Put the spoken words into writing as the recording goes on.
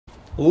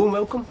Hello and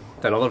welcome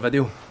to another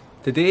video.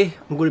 Today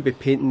I'm going to be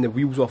painting the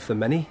wheels off the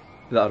Mini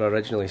that are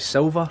originally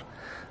silver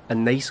a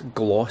nice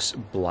gloss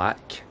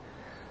black.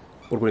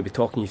 We're going to be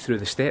talking you through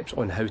the steps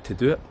on how to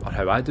do it, or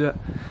how I do it,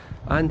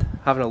 and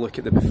having a look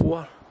at the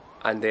before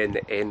and then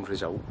the end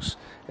results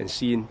and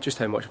seeing just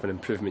how much of an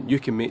improvement you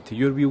can make to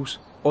your wheels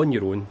on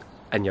your own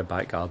in your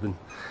back garden.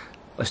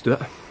 Let's do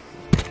it.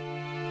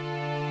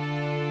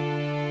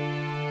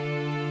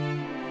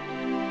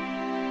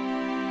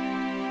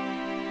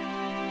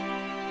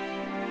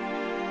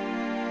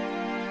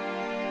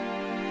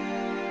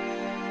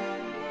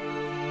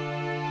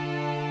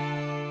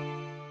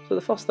 So the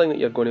first thing that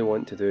you're going to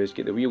want to do is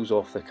get the wheels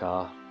off the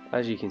car.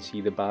 As you can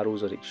see, the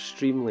barrels are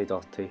extremely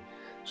dirty,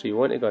 so you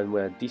want to go in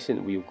with a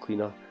decent wheel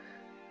cleaner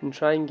and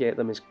try and get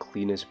them as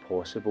clean as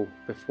possible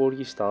before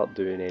you start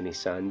doing any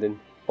sanding.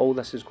 All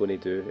this is going to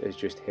do is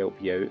just help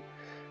you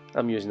out.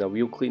 I'm using a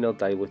wheel cleaner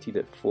diluted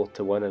at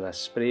 4:1 in a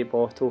spray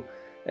bottle,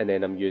 and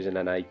then I'm using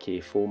an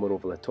IK foamer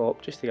over the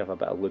top just to give a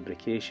bit of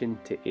lubrication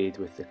to aid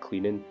with the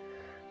cleaning.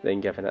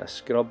 Then giving it a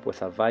scrub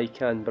with a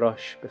Vican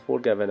brush before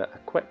giving it a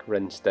quick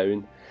rinse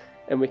down.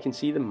 And we can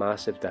see the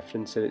massive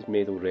difference that it's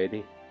made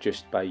already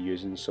just by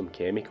using some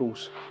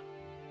chemicals.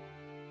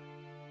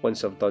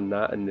 Once I've done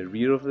that in the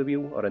rear of the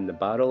wheel or in the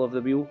barrel of the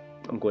wheel,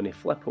 I'm going to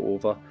flip it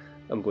over.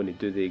 I'm going to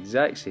do the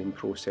exact same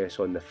process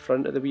on the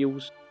front of the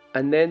wheels,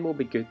 and then we'll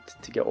be good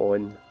to get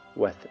on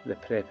with the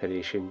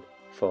preparation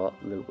for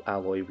the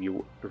alloy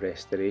wheel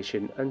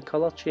restoration and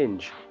colour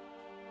change.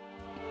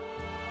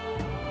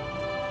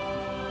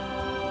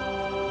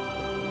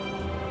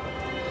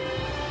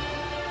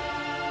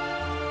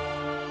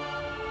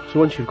 So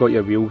once you've got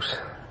your wheels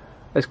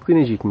as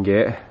clean as you can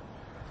get,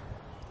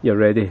 you're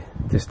ready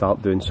to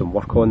start doing some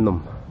work on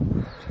them.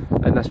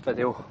 In this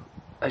video,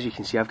 as you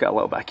can see, I've got a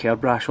little bit of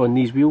curb rash on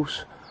these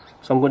wheels,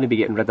 so I'm going to be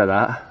getting rid of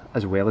that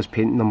as well as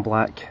painting them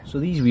black. So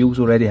these wheels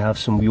already have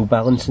some wheel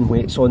balancing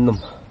weights on them.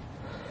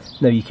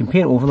 Now you can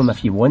paint over them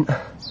if you want,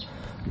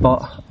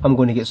 but I'm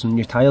going to get some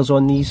new tyres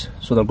on these,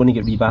 so they're going to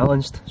get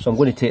rebalanced, so I'm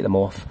going to take them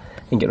off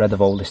and get rid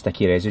of all the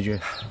sticky residue.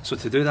 So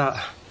to do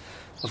that,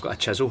 I've got a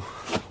chisel.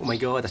 Oh my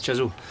god, a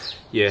chisel.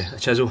 Yeah, a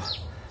chisel.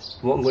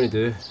 And what I'm going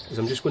to do is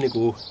I'm just going to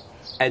go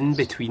in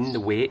between the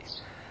weight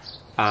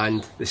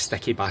and the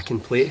sticky backing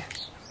plate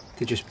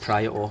to just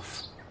pry it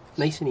off.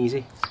 Nice and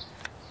easy,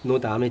 no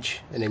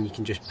damage, and then you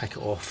can just pick it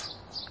off.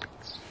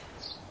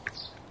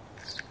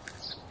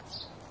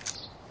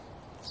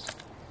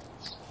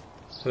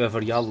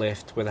 However, you're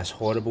left with this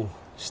horrible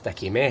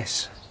sticky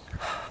mess.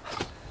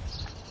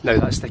 Now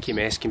that sticky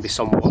mess can be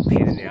somewhat a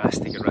pain in the ass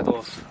to get rid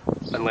of,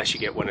 unless you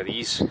get one of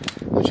these,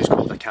 which is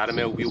called a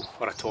caramel wheel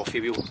or a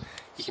toffee wheel.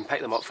 You can pick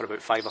them up for about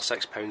 £5 or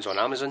 £6 on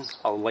Amazon.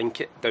 I'll link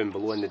it down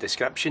below in the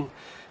description,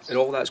 and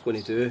all that's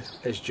going to do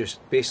is just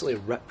basically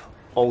rip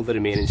all the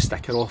remaining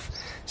sticker off.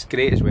 It's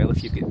great as well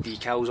if you've got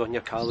decals on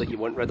your car that you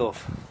want rid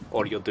of,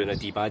 or you're doing a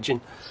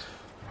debadging.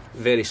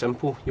 Very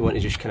simple. You want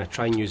to just kind of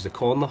try and use the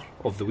corner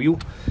of the wheel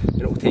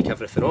and it will take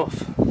everything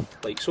off,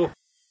 like so.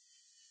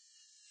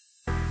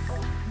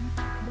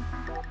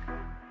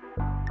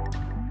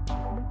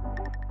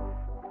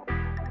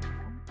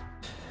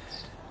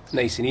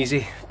 Nice and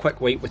easy,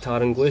 quick wipe with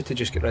tar and glue to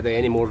just get rid of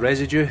any more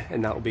residue,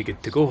 and that'll be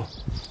good to go.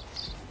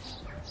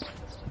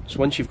 So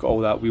once you've got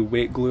all that wheel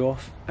weight glue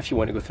off, if you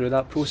want to go through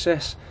that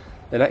process,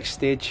 the next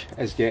stage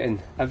is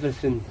getting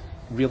everything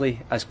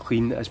really as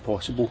clean as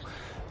possible,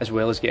 as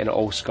well as getting it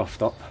all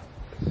scuffed up.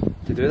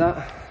 To do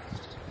that,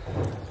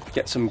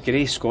 get some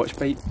grey Scotch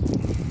Brite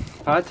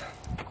pad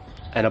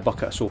and a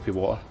bucket of soapy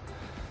water.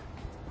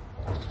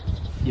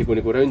 You're going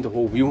to go around the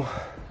whole wheel,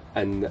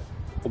 and the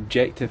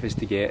objective is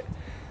to get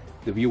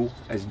the wheel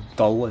as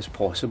dull as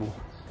possible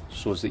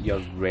so that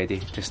you're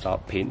ready to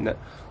start painting it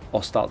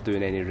or start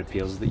doing any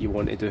repairs that you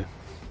want to do.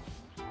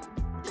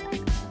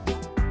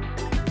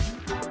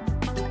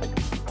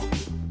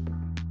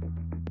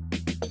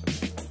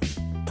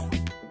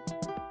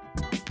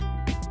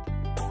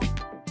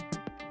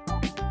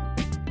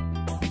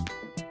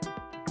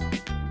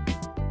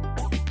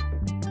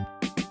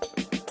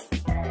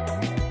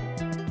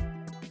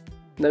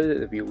 Now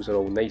that the wheels are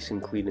all nice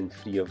and clean and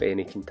free of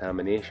any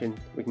contamination,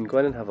 we can go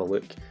in and have a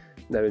look.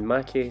 Now in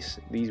my case,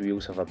 these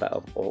wheels have a bit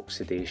of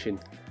oxidation,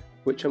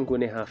 which I'm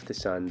going to have to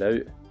sand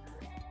out.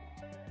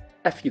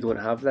 If you don't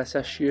have this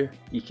issue,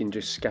 you can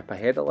just skip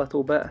ahead a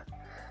little bit,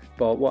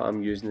 but what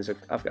I'm using is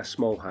I've got a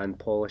small hand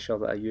polisher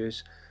that I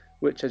use,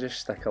 which I just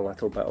stick a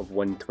little bit of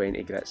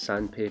 120 grit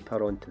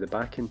sandpaper onto the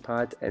backing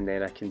pad, and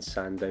then I can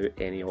sand out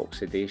any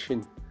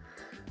oxidation.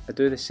 I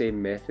do the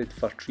same method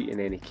for treating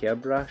any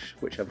curb rash,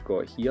 which I've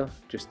got here,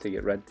 just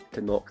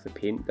to knock the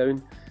paint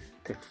down,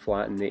 to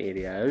flatten the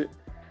area out.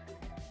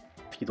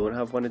 If you don't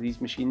have one of these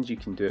machines, you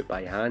can do it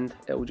by hand.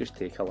 It will just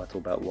take a little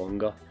bit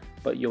longer,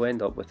 but you'll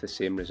end up with the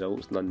same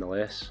results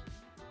nonetheless.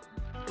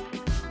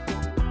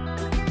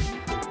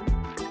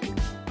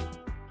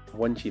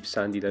 Once you've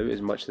sanded out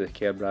as much of the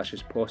curb rash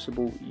as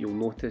possible, you'll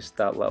notice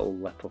that little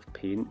lip of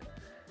paint.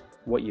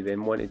 What you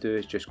then want to do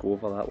is just go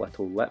over that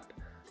little lip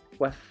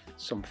with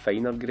some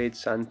finer grade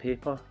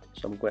sandpaper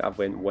So I've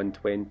went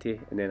 120,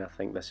 and then I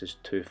think this is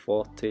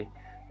 240,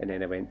 and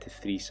then I went to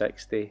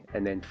 360,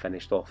 and then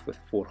finished off with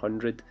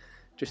 400,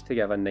 just to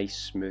give a nice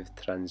smooth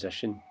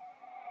transition.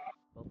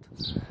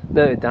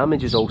 Now the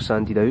damage is all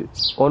sanded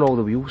out on all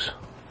the wheels.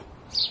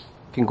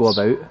 You can go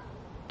about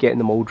getting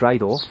them all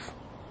dried off,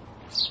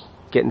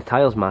 getting the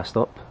tyres masked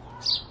up,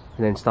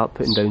 and then start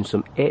putting down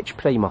some etch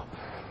primer.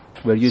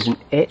 We're using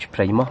etch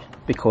primer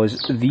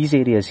because these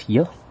areas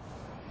here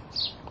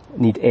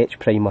need etch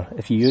primer.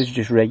 If you use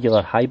just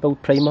regular high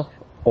build primer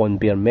on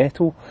bare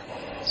metal,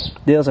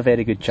 there's a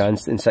very good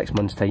chance that in 6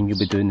 months' time you'll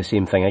be doing the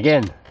same thing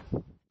again.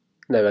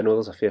 Now I know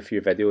there's a fair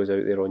few videos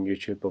out there on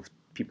YouTube of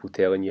people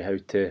telling you how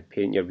to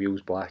paint your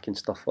wheels black and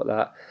stuff like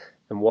that,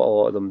 and what a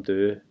lot of them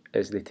do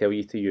is they tell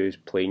you to use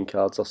playing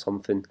cards or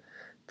something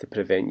to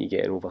prevent you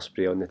getting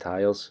overspray on the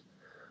tyres.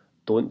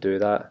 Don't do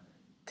that.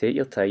 Take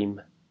your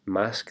time,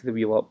 mask the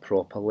wheel up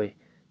properly,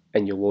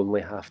 and you'll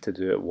only have to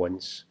do it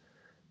once.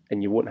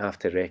 And you won't have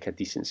to wreck a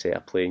decent set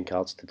of playing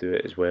cards to do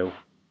it as well.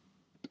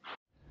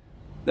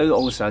 Now that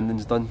all the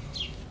sanding's done,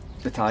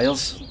 the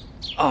tyres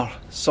are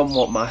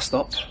somewhat masked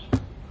up.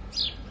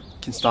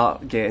 We can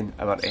start getting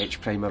our etch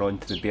primer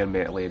onto the bare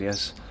metal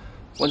areas.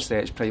 Once the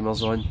etch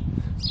primer's on,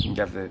 you can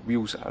give the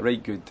wheels a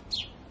right good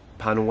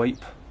panel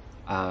wipe,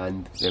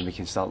 and then we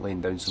can start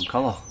laying down some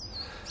colour.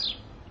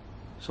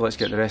 So let's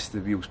get the rest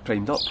of the wheels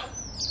primed up,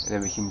 and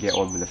then we can get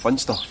on with the fun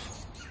stuff.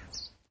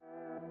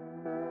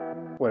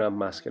 When I'm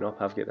masking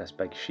up, I've got this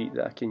big sheet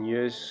that I can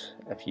use.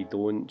 If you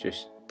don't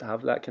just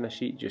have that kind of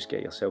sheet, just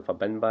get yourself a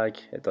bin bag.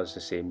 It does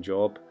the same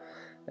job.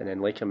 And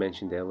then, like I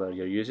mentioned earlier,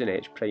 you're using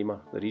etch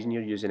primer. The reason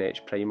you're using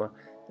etch primer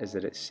is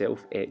that it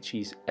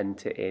self-etches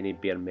into any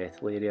bare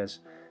metal areas,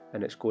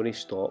 and it's going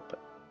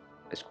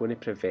to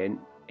prevent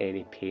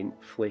any paint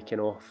flaking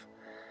off.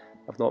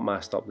 I've not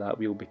masked up that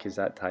wheel because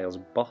that tyre's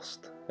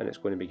burst and it's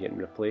going to be getting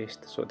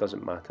replaced, so it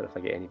doesn't matter if I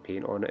get any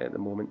paint on it at the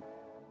moment.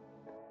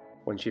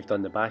 Once you've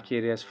done the back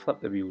areas, flip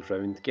the wheels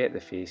round, get the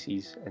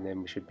faces, and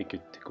then we should be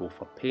good to go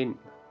for paint.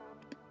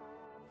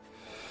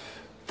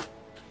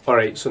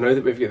 Alright, so now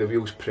that we've got the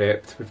wheels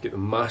prepped, we've got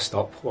them masked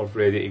up, we're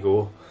ready to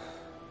go,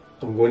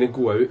 I'm going to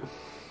go out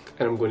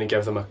and I'm going to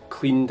give them a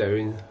clean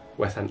down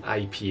with an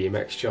IPA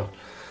mixture.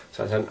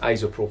 So it's an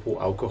isopropyl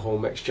alcohol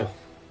mixture,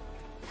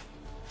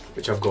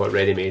 which I've got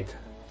ready made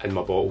in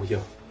my bottle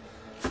here.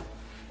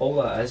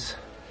 All that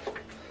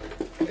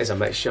is a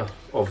mixture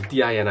of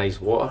deionised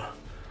water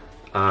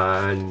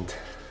and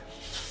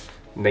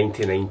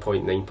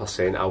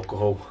 99.9%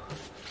 alcohol.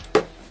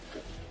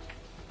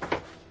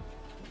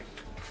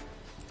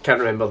 Can't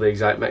remember the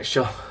exact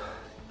mixture,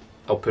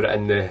 I'll put it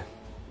in the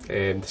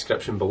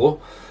description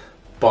below,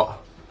 but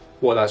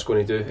what that's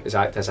going to do is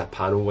act as a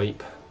panel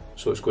wipe.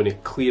 So it's going to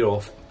clear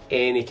off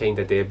any kind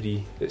of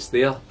debris that's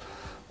there,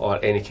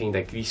 or any kind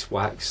of grease,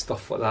 wax,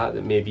 stuff like that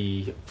that may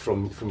be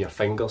from your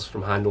fingers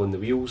from handling the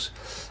wheels.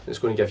 It's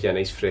going to give you a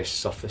nice fresh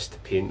surface to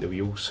paint the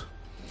wheels.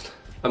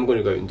 I'm going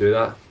to go out and do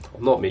that.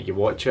 I'll not make you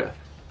watch it,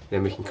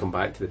 then we can come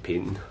back to the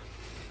painting.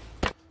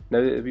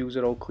 Now that the wheels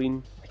are all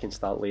clean, I can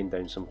start laying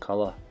down some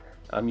colour.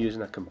 I'm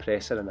using a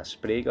compressor and a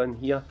spray gun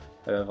here.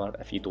 However,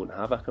 if you don't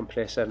have a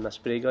compressor and a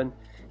spray gun,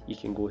 you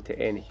can go to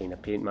any kind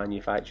of paint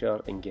manufacturer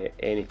and get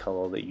any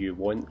colour that you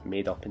want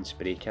made up in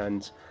spray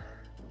cans.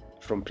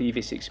 From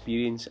previous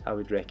experience, I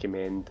would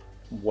recommend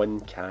 1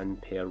 can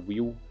per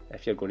wheel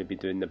if you're going to be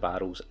doing the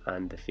barrels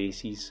and the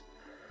faces.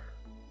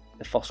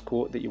 The first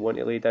coat that you want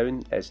to lay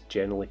down is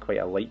generally quite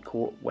a light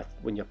coat.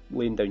 When you're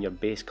laying down your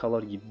base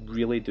colour, you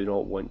really do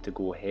not want to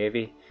go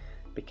heavy,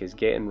 because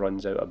getting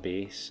runs out of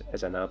base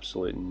is an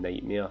absolute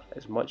nightmare.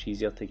 It's much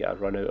easier to get a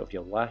run out of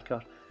your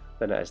lacquer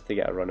than it is to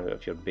get a run out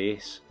of your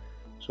base.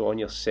 So on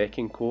your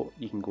second coat,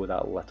 you can go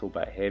that little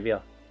bit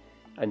heavier.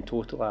 In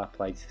total, I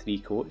applied 3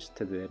 coats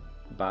to the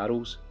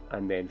barrels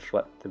and then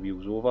flipped the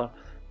wheels over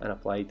and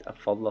applied a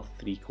further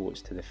 3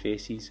 coats to the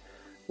faces,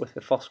 with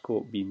the first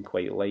coat being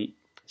quite light,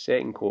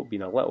 second coat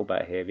being a little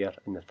bit heavier,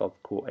 and the third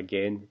coat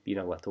again being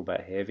a little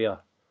bit heavier.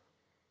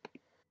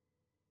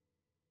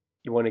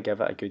 You want to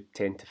give it a good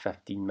 10 to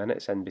 15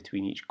 minutes in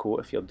between each coat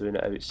if you're doing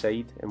it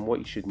outside, and what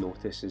you should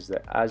notice is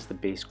that as the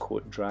base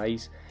coat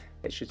dries,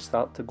 it should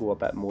start to go a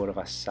bit more of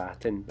a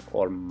satin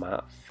or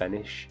matte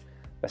finish.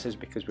 This is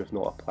because we've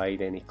not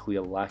applied any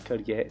clear lacquer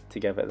yet to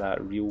give it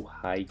that real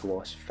high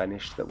gloss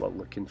finish that we're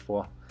looking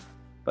for.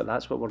 But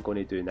that's what we're going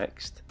to do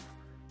next.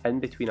 In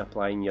between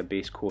applying your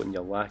base coat and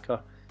your lacquer,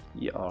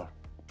 your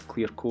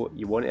clear coat,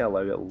 you want to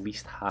allow at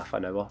least half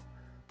an hour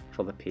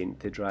for the paint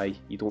to dry.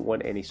 You don't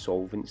want any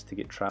solvents to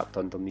get trapped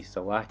underneath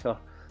the lacquer.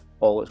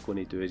 All it's going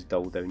to do is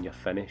dull down your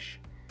finish.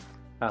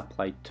 I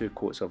applied 2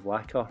 coats of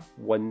lacquer,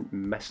 1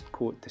 mist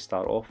coat to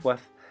start off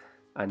with,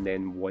 and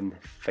then 1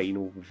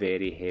 final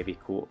very heavy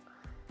coat,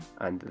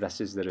 and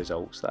this is the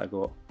results that I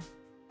got.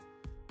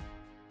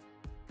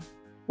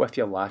 With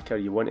your lacquer,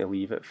 you want to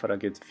leave it for a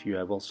good few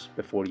hours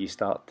before you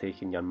start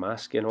taking your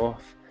masking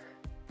off.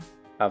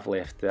 I've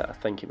left it, I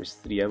think it was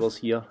 3 hours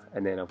here,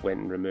 and then I've went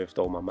and removed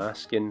all my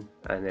masking,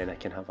 and then I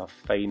can have a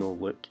final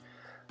look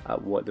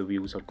at what the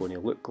wheels are going to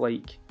look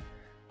like.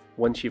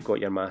 Once you've got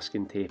your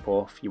masking tape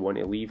off, you want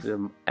to leave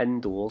them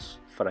indoors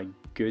for a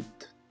good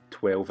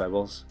 12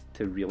 hours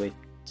to really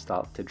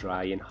start to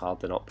dry and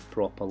harden up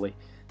properly,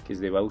 because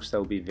they will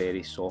still be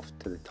very soft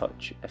to the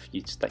touch if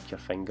you stick your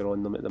finger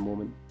on them at the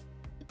moment.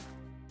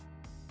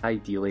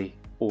 Ideally,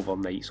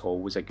 overnight's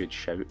always a good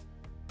shout.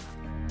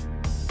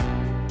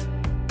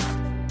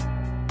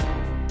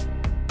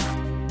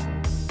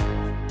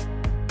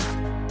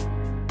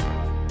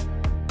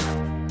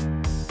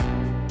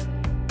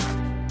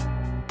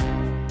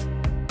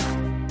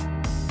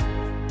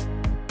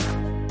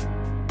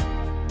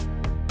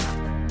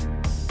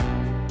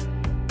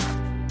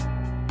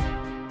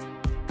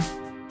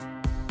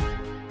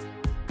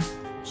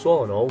 So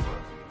all in all,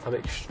 I'm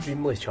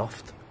extremely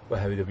chuffed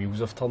with how the wheels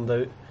have turned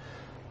out.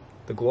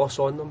 The gloss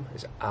on them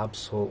is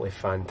absolutely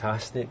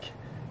fantastic.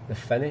 The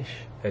finish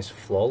is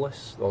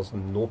flawless. There's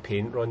no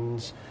paint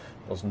runs,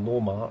 there's no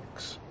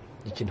marks.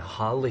 You can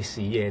hardly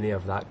see any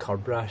of that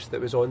curb rash that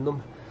was on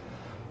them.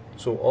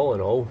 So all in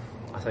all,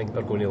 I think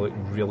they're going to look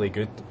really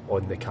good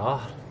on the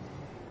car.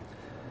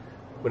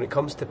 When it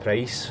comes to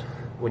price,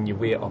 when you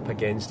weigh it up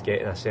against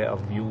getting a set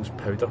of wheels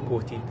powder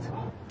coated,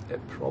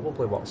 it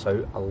probably works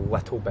out a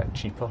little bit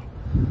cheaper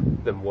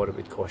than what it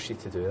would cost you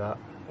to do that.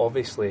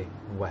 Obviously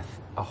with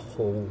a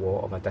whole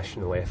lot of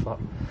additional effort.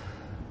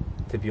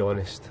 To be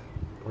honest,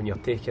 when you're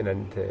taking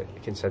into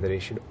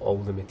consideration all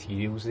the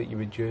materials that you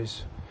would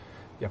use,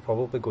 you're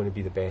probably going to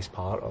be the best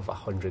part of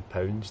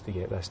 £100 to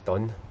get this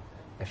done,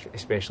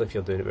 especially if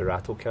you're doing it with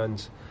rattle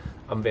cans.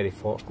 I'm very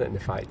fortunate in the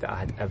fact that I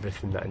had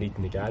everything that I need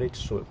in the garage,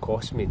 so it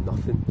cost me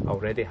nothing. I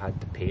already had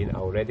the paint, I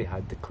already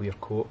had the clear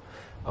coat,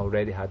 I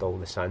already had all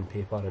the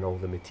sandpaper and all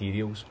the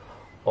materials.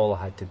 All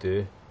I had to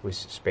do was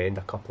spend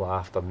a couple of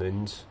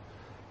afternoons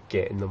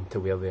getting them to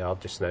where they are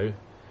just now.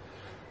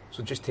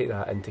 So just take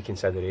that into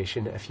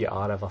consideration if you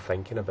are ever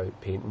thinking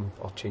about painting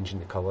or changing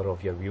the colour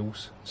of your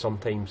wheels.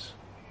 Sometimes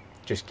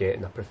just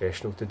getting a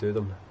professional to do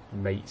them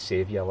might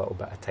save you a little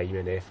bit of time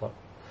and effort,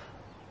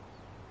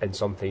 and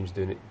sometimes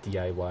doing it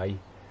DIY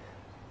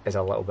is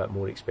a little bit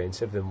more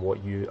expensive than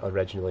what you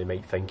originally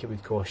might think it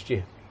would cost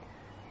you.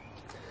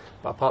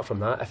 But apart from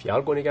that, if you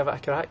are going to give it a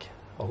crack,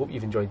 I hope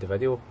you've enjoyed the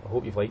video. I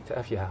hope you've liked it.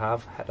 If you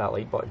have, hit that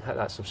like button, hit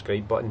that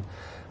subscribe button,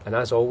 and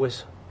as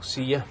always, I'll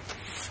see you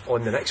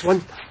on the next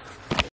one.